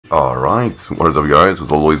Alright, what is up guys?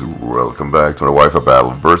 As always, welcome back to the Wi-Fi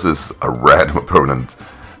battle versus a random opponent.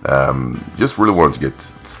 Just really wanted to get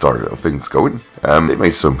started of things going. They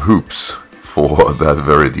made some hoops for that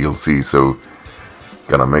very DLC, so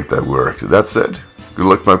gonna make that work. That said, good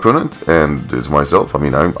luck to my opponent and to myself. I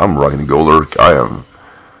mean, I'm riding Golurk. I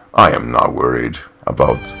am not worried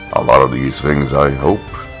about a lot of these things, I hope.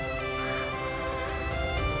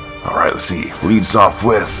 Alright, let's see. Leads off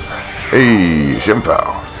with a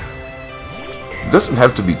Shimpao. Doesn't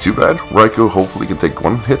have to be too bad. Raikou hopefully can take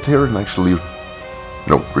one hit here and actually,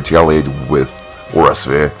 retaliate with Aura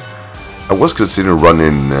Sphere. I was considering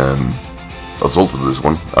running Assault with this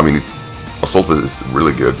one. I mean, Assault with is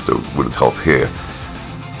really good, so it wouldn't help here.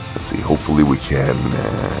 Let's see, hopefully we can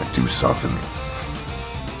do something.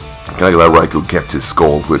 Kinda glad Raikou kept his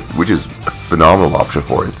Skull, which is a phenomenal option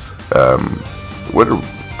for it. Whether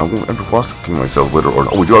I was asking myself whether or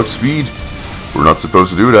not we do outspeed. We're not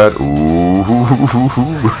supposed to do that. Ooh,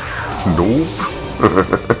 nope.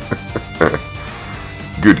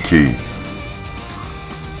 Good key.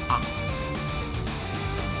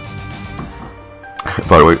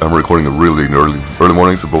 By the way, I'm recording really early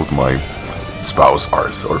morning, so both my spouse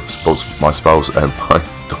both my spouse and my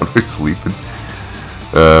daughter is sleeping.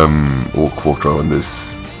 Or Quattro on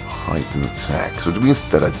this heightened attack. So it means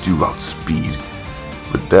that I do outspeed.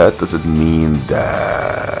 But that doesn't mean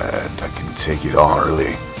that I can take it on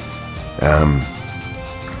early. I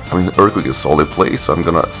mean, Earthquake is a solid play, so I'm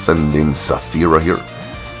gonna send in Saphira here.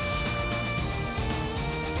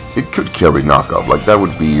 It could carry knockoff, like that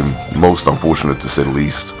would be most unfortunate to say the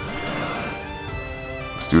least.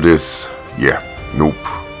 Let's do this. Yeah, nope.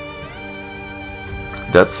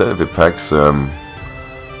 That said, if it packs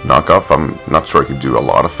knockoff, I'm not sure I can do a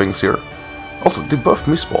lot of things here. Also, debuff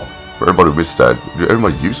Mistball. For everybody who missed that, did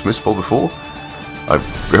everybody use Mistball before? I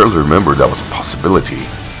barely remember that was a possibility.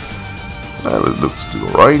 It looks to the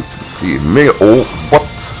right. Let's see, oh, what?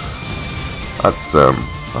 That's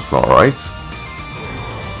not right.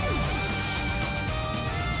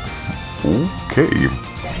 Okay.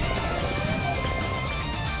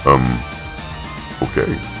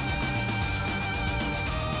 Okay.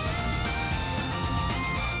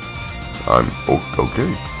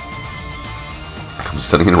 Okay. I'm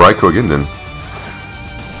sending in Raikou again then.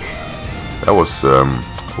 That was,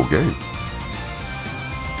 okay.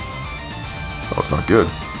 That was not good.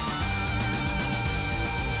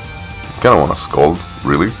 Kinda wanna Scald,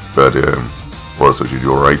 really, but, what else would you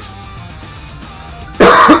do, alright?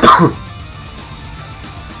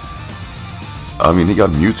 I mean, he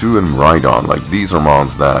got Mewtwo and Rhydon, like, these are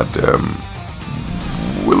mons that,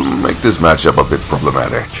 will make this matchup a bit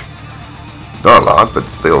problematic. Not a lot, but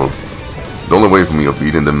still. The only way for me of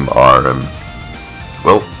beating them are,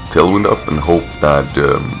 well, Tailwind up and hope that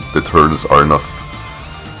the turns are enough.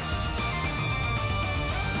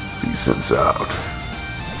 Seasons out.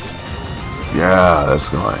 Yeah, that's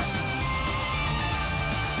guy.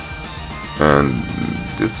 And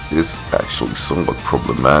this is actually somewhat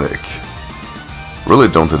problematic. Really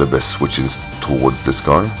don't do the best switches towards this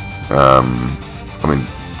guy. I mean,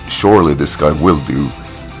 surely this guy will do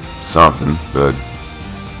something, but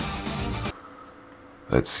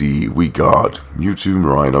let's see, we got Mewtwo,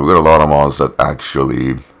 Rhino. We got a lot of mons that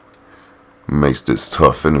actually makes this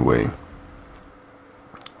tough anyway.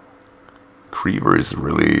 Creeper is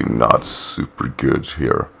really not super good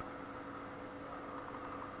here.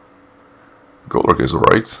 Golurk is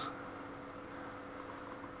alright.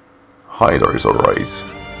 Hydar is alright.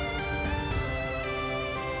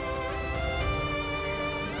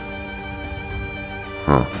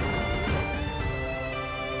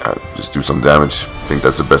 Just do some damage. I think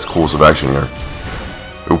that's the best course of action here.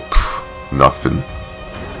 Oop, nothing.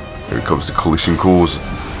 Here comes the collision course.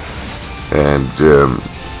 And,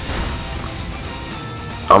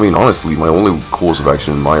 I mean, honestly, my only course of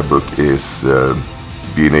action in my book is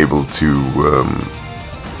being able to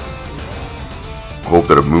hope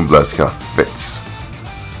that a Moonblast kind of fits.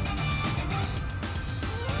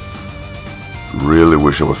 Really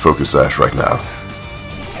wish I would focus Ash right now.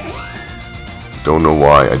 Don't know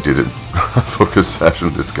why I didn't focus Sash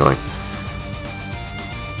on this guy. I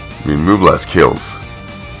mean, Moonblast kills.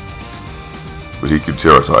 But he could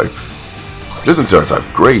Terra type. Doesn't Terra type,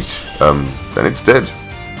 great. Then it's dead.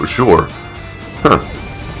 For sure. Huh.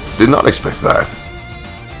 Did not expect that.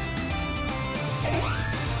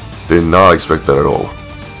 Did not expect that at all.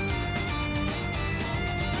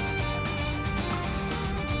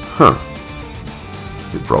 Huh.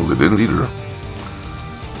 It probably didn't either.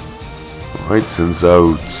 Right, sends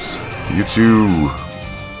out Mewtwo.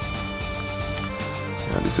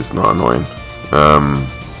 Yeah, this is not annoying.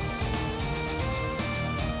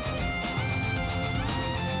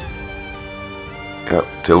 Yeah,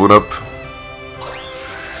 Tailwind up.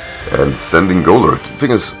 And sending Golurk. The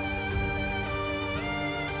thing is,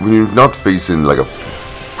 when you're not facing like a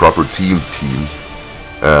proper team,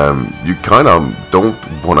 you kind of don't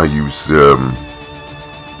want to use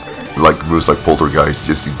like moves like Poltergeist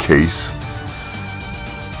just in case.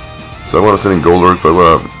 So I want to send in Golurk, but I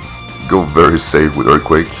want to go very safe with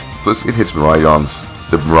Earthquake. Plus it hits Miraidons.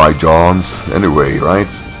 The Miraidons anyway,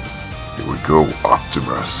 right? Here we go,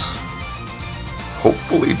 Optimus.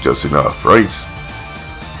 Hopefully just enough, right?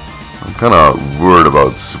 I'm kind of worried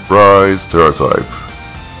about Surprise, Terra type.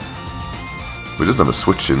 We just have a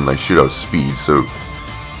switch in, I shoot out speed, so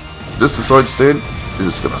just decide to say it, this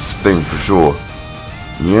is gonna sting for sure.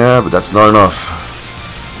 Yeah, but that's not enough.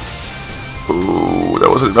 Oh, that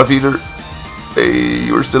wasn't enough either.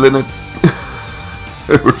 Hey, we're still in it.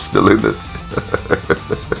 We're still in it.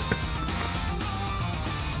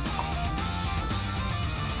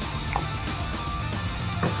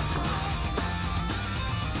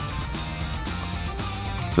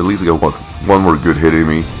 At least I got one more good hit in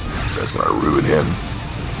me. That's gonna ruin him.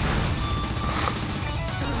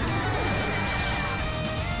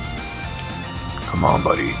 Come on,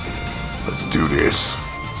 buddy. Let's do this.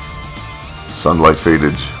 Sunlight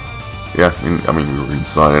faded. Yeah, I mean, we were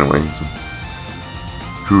inside anyway. So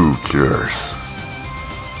who cares?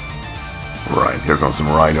 Right, here comes some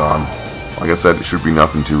Rhydon. Like I said, it should be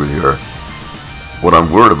nothing to it here. What I'm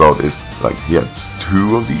worried about is, like, he has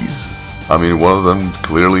two of these. I mean, one of them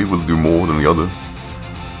clearly will do more than the other.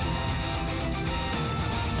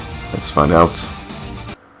 Let's find out.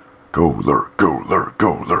 Go lurk, go lurk,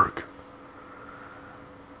 go lurk.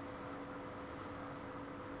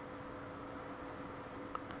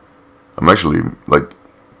 I'm actually, like,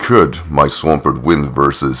 could my Swampert win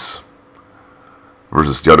versus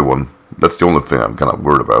the other one? That's the only thing I'm kind of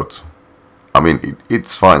worried about. I mean,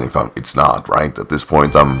 it's fine if it's not, right? At this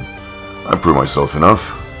point, I'm proved myself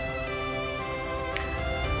enough.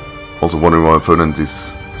 Also wondering why my opponent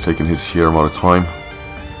is taking his sheer amount of time.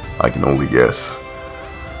 I can only guess.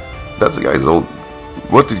 That's the guy's old.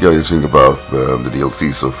 What did you guys think about the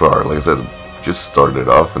DLC so far? Like I said, just started it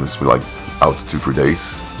off and it's been like out 2-3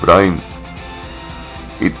 days. But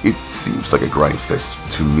it seems like a grind fest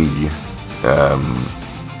to me.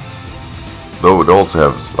 Though it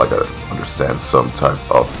also has, like, I understand some type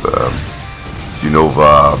of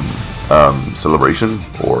Unova celebration,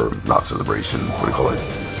 or not celebration, what do you call it?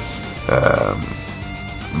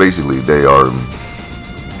 Basically they are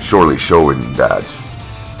surely showing that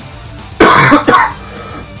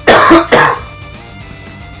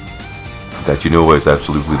that Unova is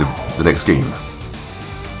absolutely the next game.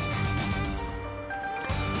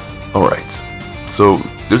 Alright, so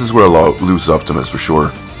this is where I lose Optimus for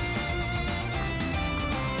sure.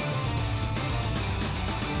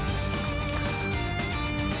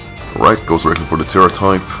 Alright, goes directly for the Terra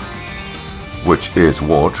type, which is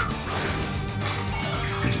what?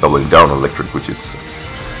 Doubling down on electric, which is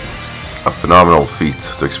a phenomenal feat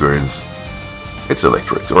to experience. It's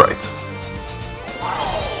electric, alright.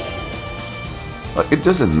 It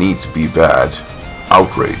doesn't need to be bad.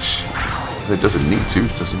 Outrage. It doesn't need to,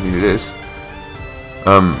 doesn't mean it is.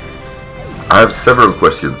 I have several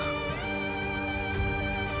questions.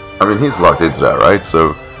 I mean, he's locked into that, right?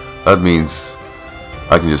 So that means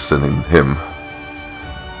I can just send in him.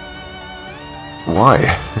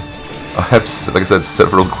 Why? I have, like I said,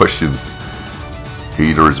 several questions.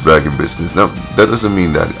 Heater is back in business. Now, that doesn't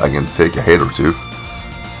mean that I can take a hit or two.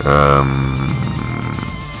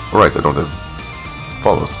 Alright, I don't have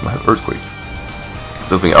follows. I have Earthquake.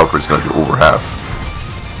 Still think Outrage is going to do over half.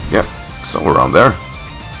 Yeah, somewhere around there.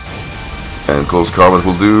 And Close Combat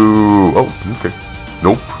will do... Oh, okay.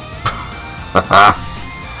 Nope.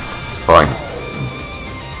 Fine.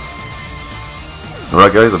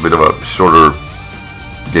 Alright guys, a bit of a shorter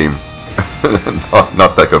game.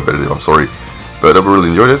 not that competitive, I'm sorry. But I really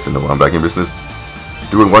enjoyed this, and I'm back in business.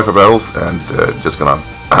 Doing Wi-Fi battles, and just gonna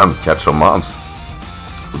catch some mons.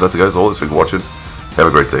 So that's it guys, always thanks for watching. Have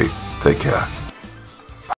a great day. Take care.